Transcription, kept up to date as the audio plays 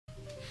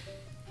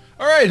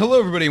Alright, hello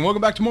everybody, and welcome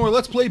back to more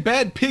Let's Play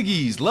Bad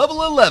Piggies,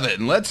 level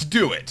 11. Let's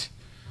do it!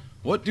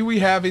 What do we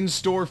have in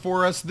store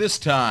for us this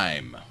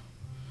time?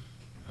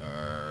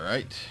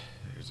 Alright,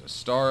 there's a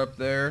star up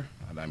there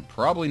that I'm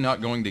probably not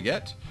going to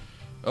get.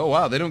 Oh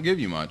wow, they don't give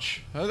you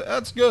much.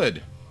 That's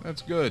good.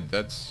 That's good.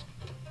 That's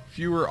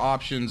fewer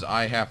options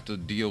I have to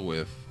deal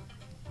with.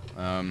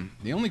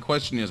 The only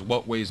question is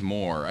what weighs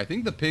more. I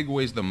think the pig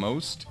weighs the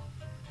most,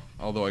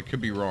 although I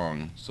could be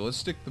wrong. So let's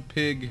stick the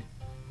pig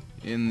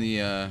in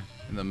the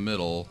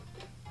middle.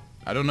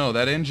 I don't know,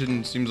 that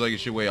engine seems like it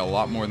should weigh a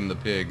lot more than the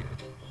pig.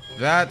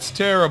 That's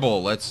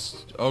terrible.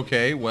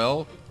 Okay,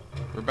 well,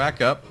 we're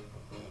back up.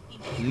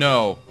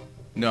 No,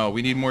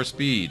 we need more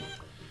speed.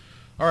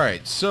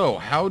 Alright, so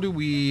how do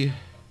we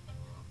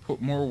put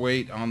more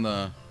weight on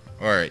the...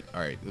 Alright,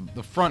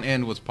 the front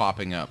end was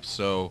popping up,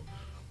 so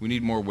we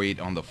need more weight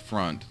on the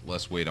front,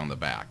 less weight on the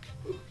back.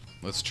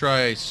 Let's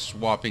try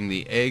swapping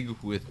the egg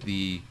with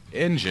the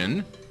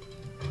engine.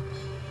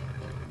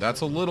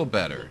 That's a little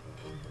better.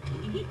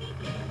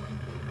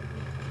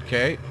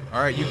 Okay,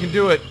 alright, you can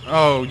do it.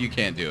 Oh, you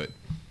can't do it.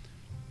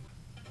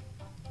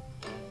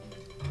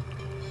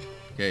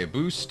 Okay,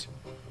 boost.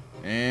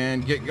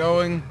 And get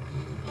going.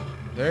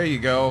 There you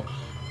go.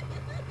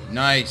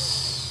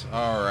 Nice.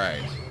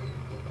 Alright.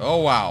 Oh,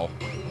 wow.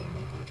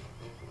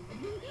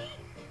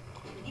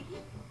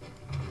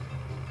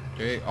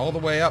 Okay, all the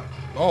way up.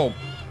 Oh,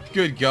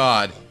 good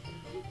God.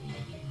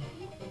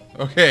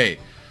 Okay,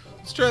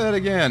 let's try that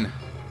again.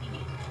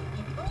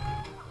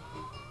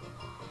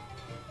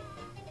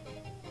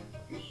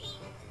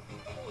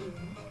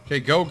 Okay,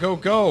 go, go,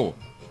 go!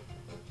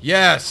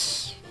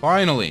 Yes!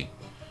 Finally!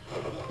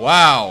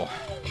 Wow!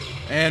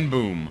 And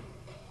boom.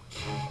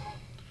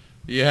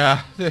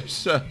 Yeah,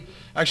 there's...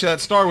 actually, that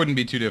star wouldn't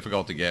be too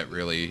difficult to get,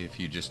 really, if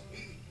you just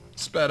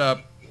sped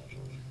up.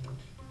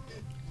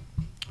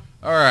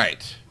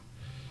 Alright.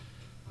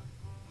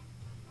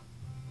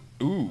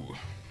 Ooh.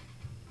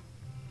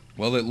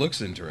 Well, it looks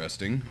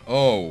interesting.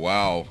 Oh,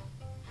 wow.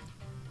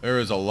 There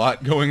is a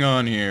lot going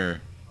on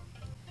here.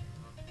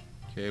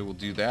 Okay, we'll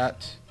do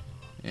that.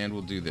 And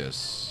we'll do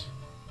this.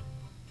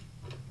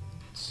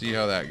 Let's see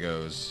how that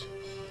goes.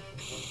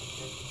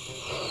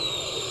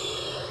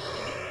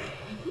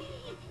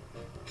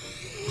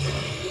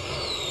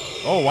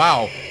 Oh,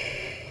 wow.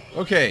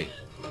 Okay.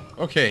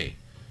 Okay.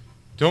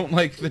 Don't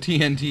like the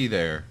TNT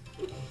there.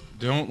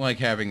 Don't like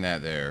having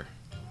that there.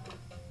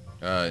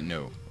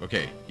 No.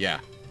 Okay, yeah.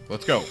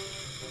 Let's go.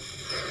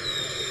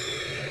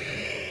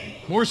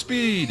 More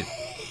speed!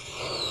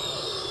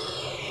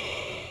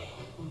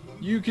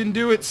 You can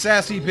do it,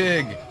 sassy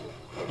pig!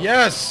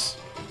 Yes!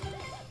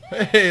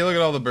 Hey, look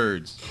at all the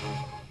birds.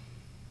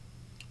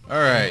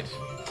 Alright.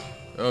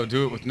 Oh,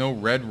 do it with no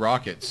red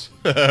rockets.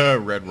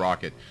 Red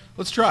rocket.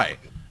 Let's try.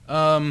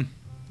 I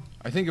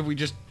think if we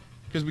just...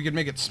 because we could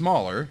make it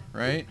smaller,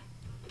 right?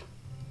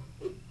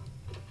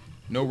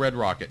 No red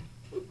rocket.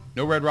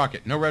 No red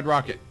rocket. No red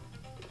rocket.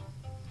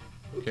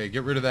 Okay,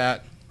 get rid of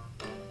that.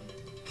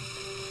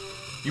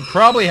 You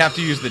probably have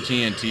to use the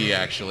TNT,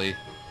 actually.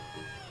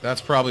 That's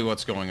probably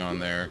what's going on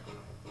there.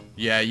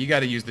 Yeah, you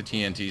gotta use the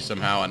TNT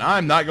somehow, and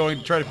I'm not going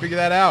to try to figure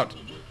that out.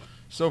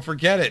 So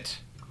forget it.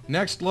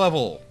 Next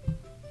level.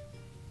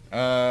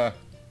 Over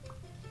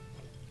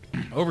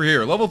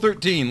here, level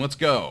 13, let's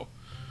go.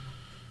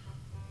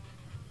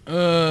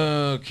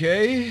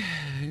 Okay.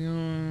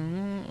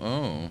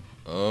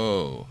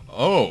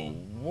 Oh,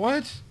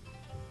 what?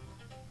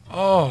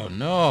 Oh,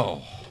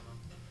 no.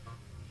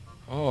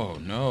 Oh,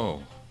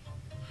 no.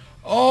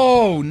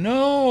 Oh,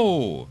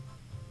 no!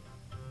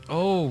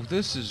 Oh,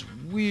 this is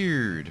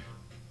weird.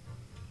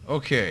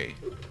 Okay.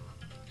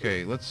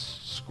 Okay, let's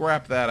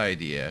scrap that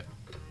idea.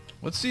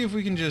 Let's see if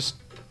we can just...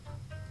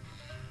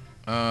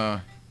 yeah.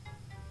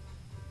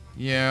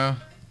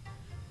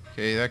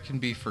 Okay, that can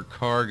be for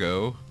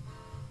cargo.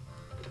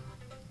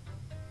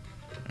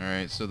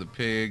 Alright, so the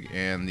pig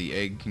and the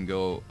egg can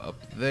go up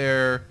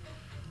there.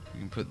 We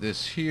can put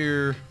this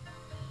here.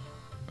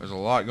 There's a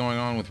lot going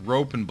on with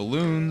rope and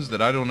balloons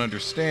that I don't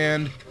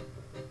understand.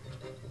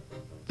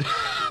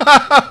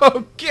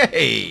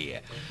 Okay.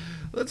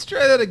 Let's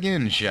try that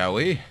again, shall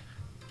we?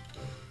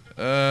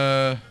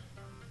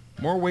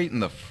 More weight in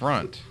the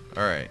front.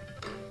 Alright.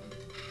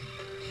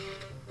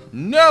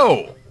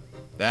 No!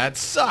 That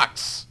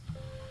sucks!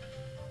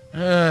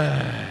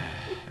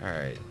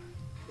 Alright.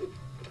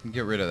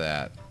 Get rid of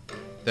that.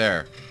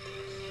 There.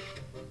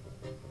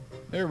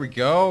 There we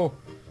go.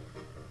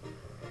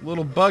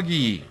 Little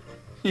buggy.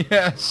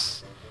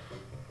 Yes.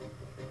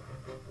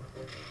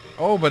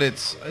 Oh, but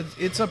it's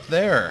up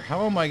there.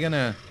 How am I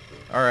gonna...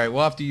 Alright,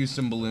 we'll have to use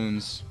some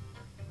balloons.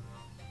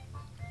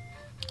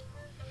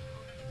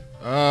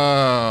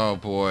 Oh,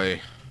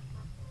 boy.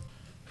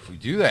 If we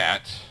do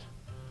that,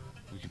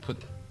 we can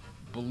put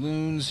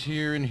balloons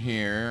here and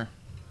here.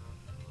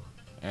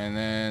 And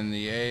then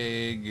the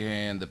egg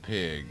and the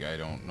pig. I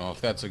don't know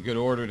if that's a good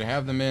order to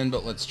have them in,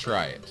 but let's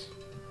try it.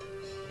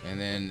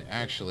 And then,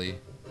 actually...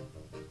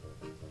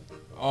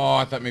 Oh,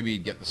 I thought maybe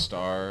he'd get the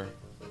star.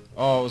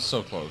 Oh, it was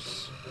so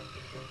close.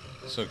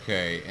 It's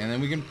okay. And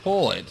then we can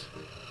pull it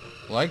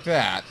like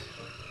that.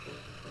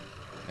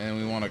 And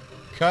we want to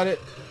cut it.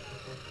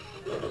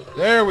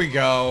 There we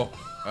go.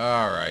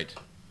 Alright.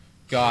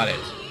 Got it.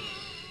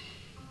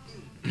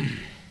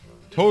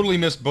 Totally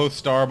missed both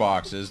star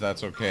boxes.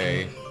 That's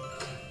okay.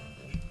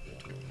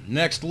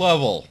 Next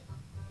level.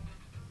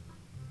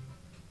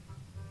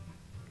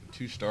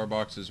 2 star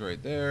boxes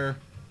right there.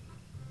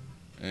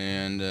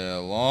 And a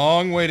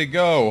long way to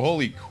go.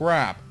 Holy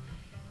crap.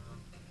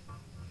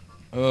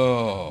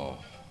 Oh.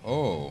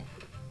 Oh.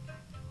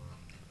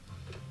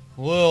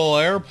 Little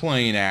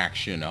airplane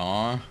action,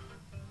 huh?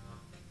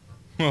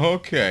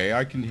 Okay,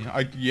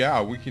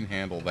 yeah, we can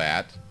handle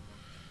that.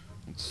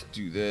 Let's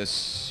do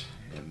this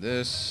and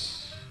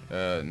this.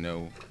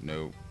 No,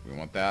 we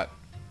want that.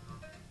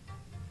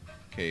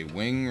 Okay,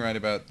 wing right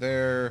about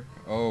there.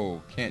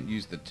 Oh, can't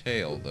use the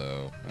tail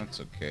though. That's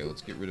okay.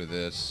 Let's get rid of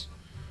this.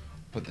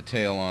 Put the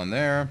tail on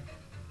there.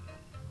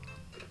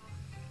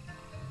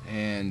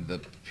 And the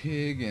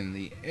pig and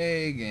the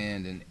egg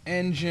and an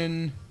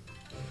engine.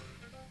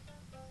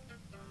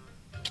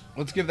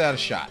 Let's give that a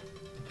shot.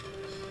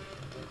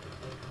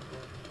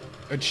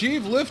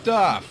 Achieve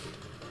liftoff.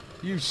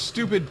 You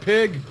stupid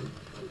pig.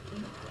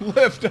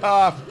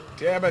 Liftoff.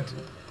 Damn it.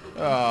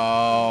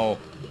 Oh.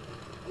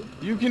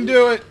 You can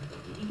do it.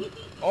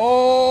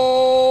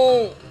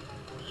 Oh.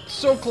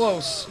 So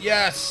close.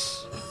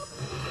 Yes.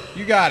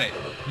 You got it.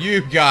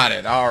 You got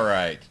it. All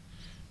right.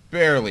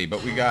 Barely,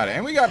 but we got it.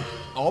 And we got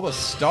all the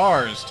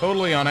stars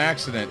totally on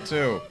accident,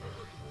 too.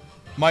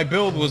 My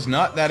build was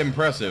not that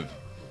impressive.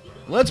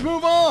 Let's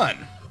move on.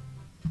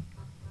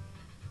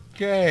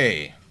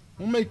 Okay.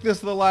 We'll make this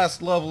the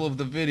last level of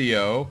the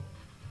video.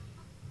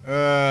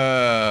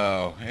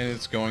 Oh, and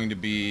it's going to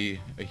be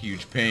a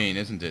huge pain,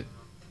 isn't it?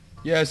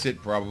 Yes,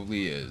 it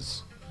probably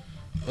is.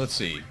 Let's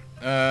see.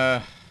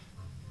 I'm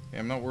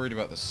not worried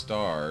about the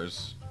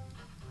stars.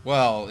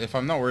 Well, if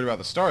I'm not worried about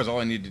the stars, all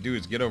I need to do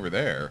is get over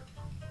there.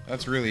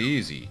 That's really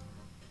easy.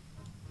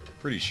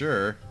 Pretty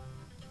sure.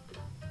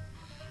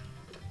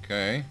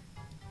 Okay.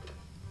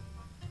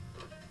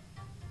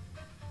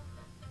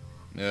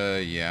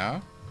 Yeah.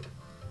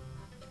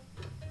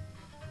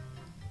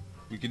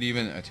 We could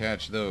even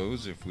attach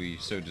those if we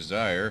so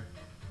desire.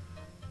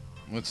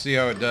 Let's see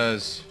how it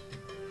does.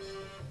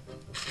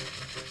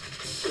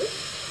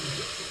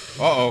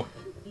 Uh-oh.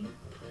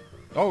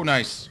 Oh,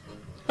 nice.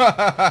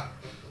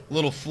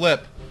 Little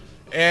flip.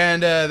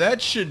 And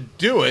that should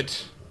do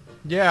it.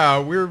 Yeah,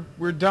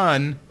 we're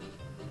done.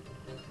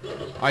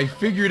 I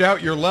figured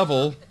out your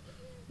level.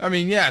 I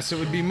mean, yes, it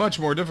would be much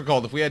more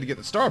difficult if we had to get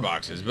the star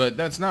boxes, but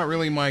that's not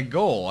really my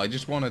goal. I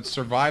just want to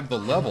survive the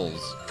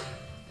levels.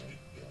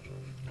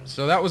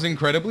 So that was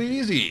incredibly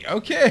easy.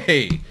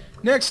 Okay,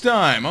 next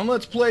time on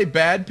Let's Play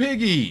Bad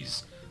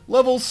Piggies.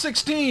 Level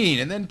 16,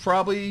 and then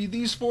probably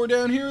these 4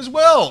 down here as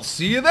well.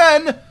 See you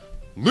then.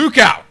 Luke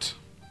out.